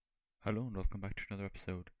Hello and welcome back to another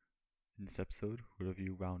episode. In this episode, we'll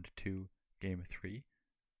review Round 2, Game 3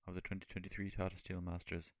 of the 2023 Tata Steel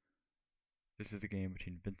Masters. This is a game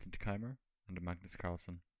between Vincent Keimer and Magnus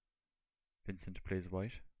Carlsen. Vincent plays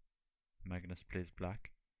white, Magnus plays black.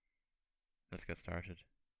 Let's get started.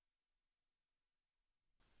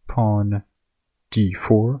 Pawn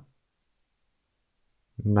d4,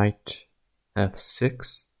 knight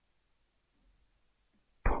f6,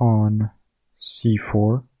 pawn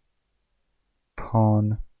c4,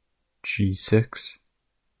 pawn g6,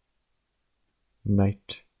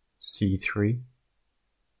 knight c3,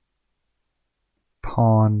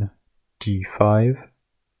 pawn d5,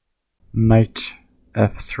 knight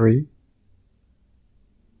f3,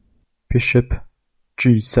 bishop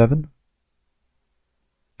g7,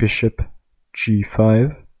 bishop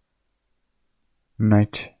g5,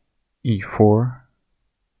 knight e4,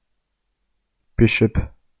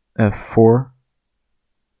 bishop f4,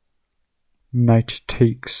 knight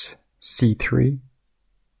takes c3,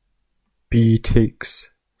 b takes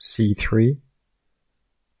c3,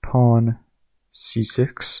 pawn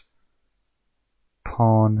c6,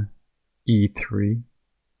 pawn e3,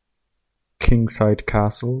 kingside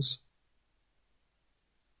castles,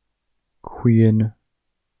 queen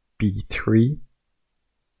b3,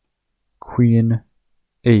 queen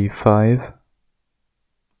a5,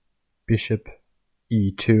 bishop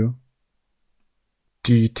e2,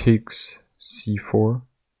 d takes c4,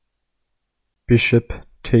 bishop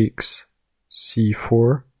takes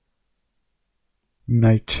c4,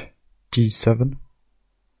 knight d7,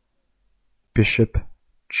 bishop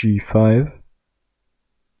g5,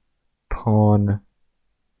 pawn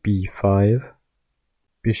b5,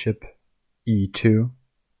 bishop e2,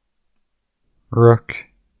 rook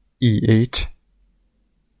e8,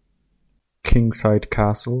 kingside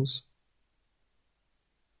castles,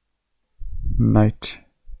 knight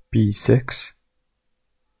b6,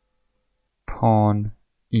 pawn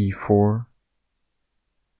e4,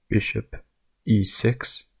 bishop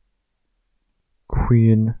e6,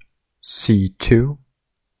 queen c2,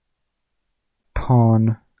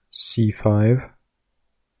 pawn c5,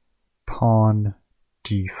 pawn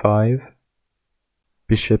d5,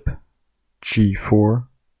 bishop g4,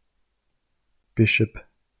 bishop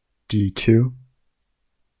d2,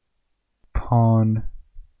 pawn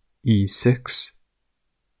e6,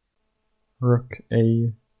 rook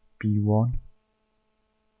a b1,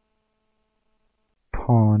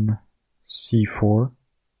 pawn c4,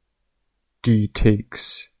 d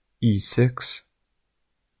takes e6,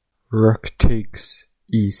 rook takes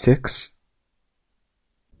e6,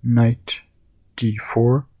 knight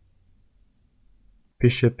d4,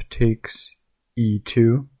 bishop takes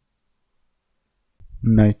e2,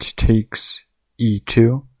 knight takes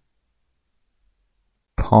e2,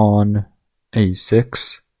 pawn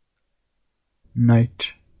a6,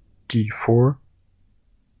 knight d4,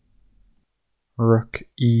 rook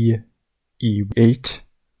e8,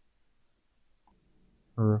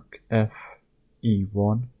 rook f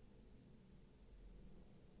e1,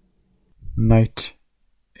 knight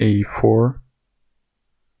a4,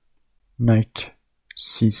 knight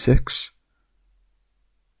c6,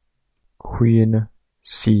 queen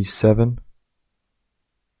c7,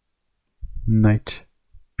 knight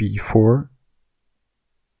b4,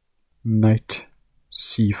 knight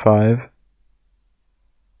c5,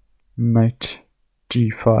 knight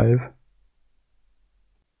d5,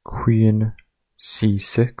 queen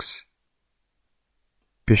c6,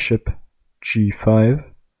 bishop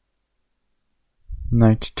g5,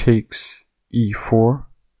 knight takes e4,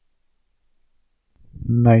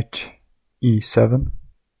 knight e7,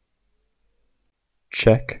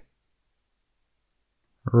 check,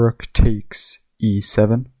 rook takes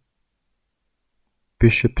e7,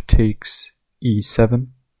 bishop takes e7,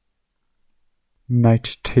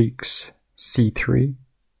 knight takes c3,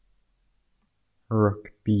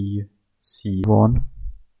 rook b c1,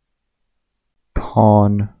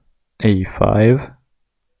 pawn a5,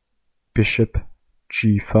 bishop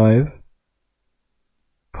g5,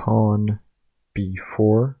 pawn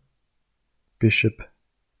b4, bishop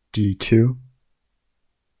d2,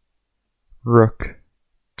 rook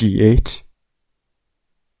d8,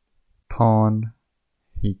 pawn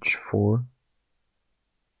h4,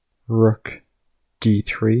 rook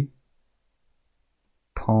d3,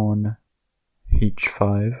 pawn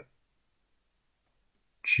h5,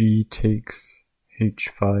 g takes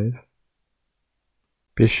h5,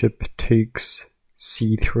 bishop takes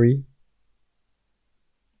c3,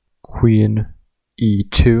 queen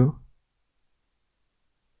e2,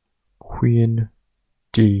 queen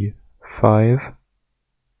d5,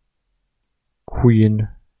 queen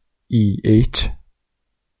e8,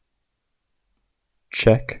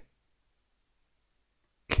 check,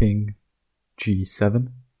 king g7,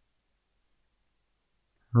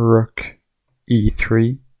 rook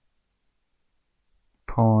e3,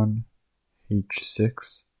 pawn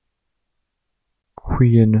h6,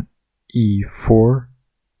 queen e4,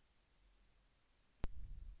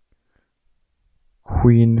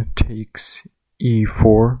 queen takes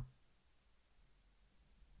e4,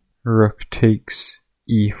 rook takes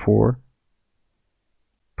e4,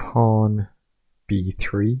 pawn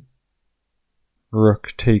b3,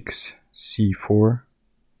 rook takes c4,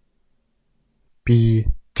 b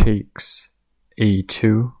takes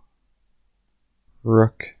a2,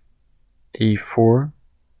 rook a4,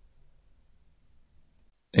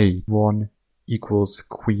 a1 equals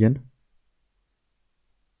queen,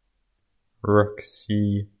 rook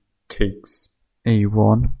c takes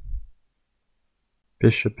a1,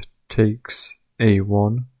 bishop takes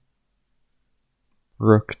a1,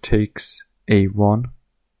 rook takes a1,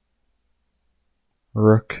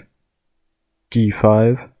 rook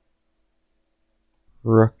d5,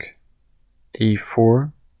 rook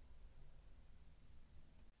a4,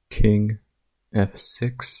 king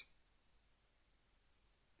f6,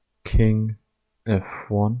 king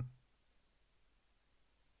f1,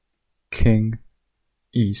 king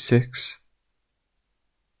e6,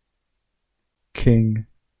 king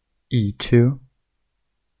e2,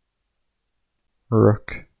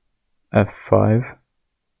 rook f5,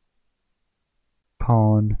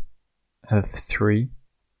 pawn f3,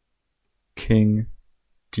 king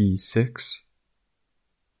d6,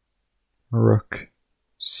 rook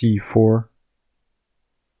c4,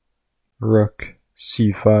 rook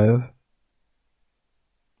c5,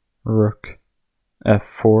 rook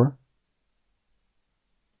f4,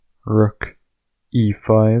 rook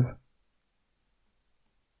e5,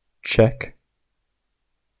 check,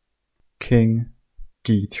 king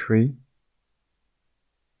d3,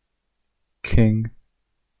 king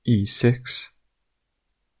e6,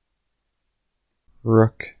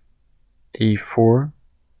 rook a4,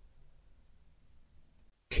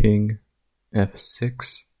 king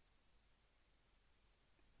f6,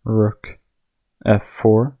 rook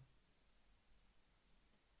f4,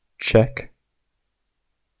 check,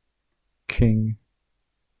 king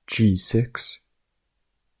g6,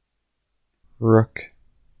 rook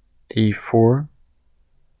a4,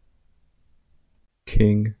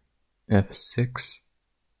 king f6,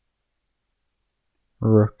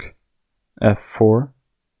 rook f4,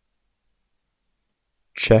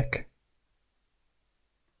 check,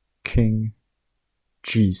 king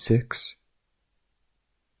g6,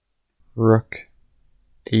 rook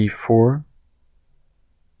a4,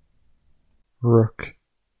 rook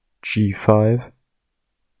g5,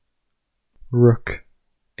 rook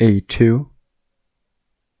a2,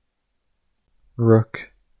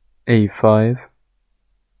 rook a5,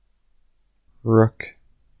 rook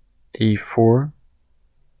a4,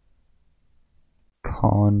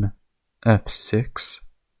 pawn f6,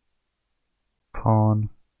 pawn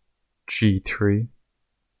g3,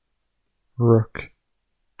 rook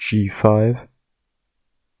g5,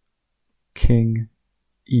 king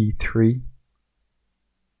e3,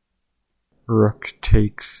 rook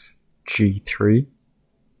takes g3,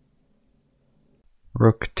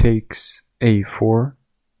 rook takes a4,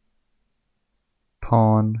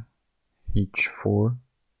 pawn h4,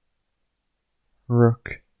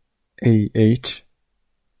 rook a8,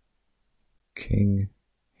 king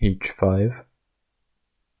h5,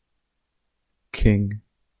 king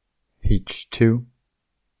h2,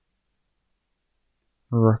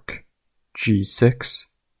 rook g6,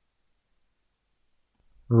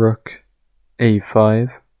 rook a5,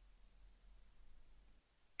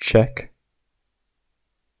 check,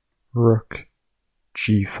 rook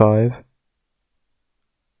g5,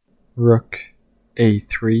 rook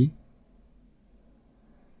a3,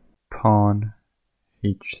 pawn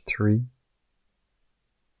h3,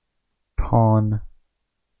 pawn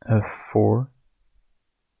f4,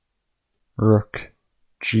 rook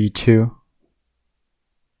g2,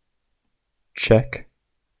 check.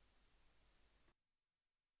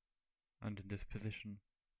 And in this position,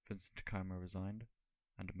 Vincent Keimer resigned,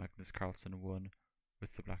 and Magnus Carlsen won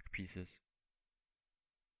with the black pieces.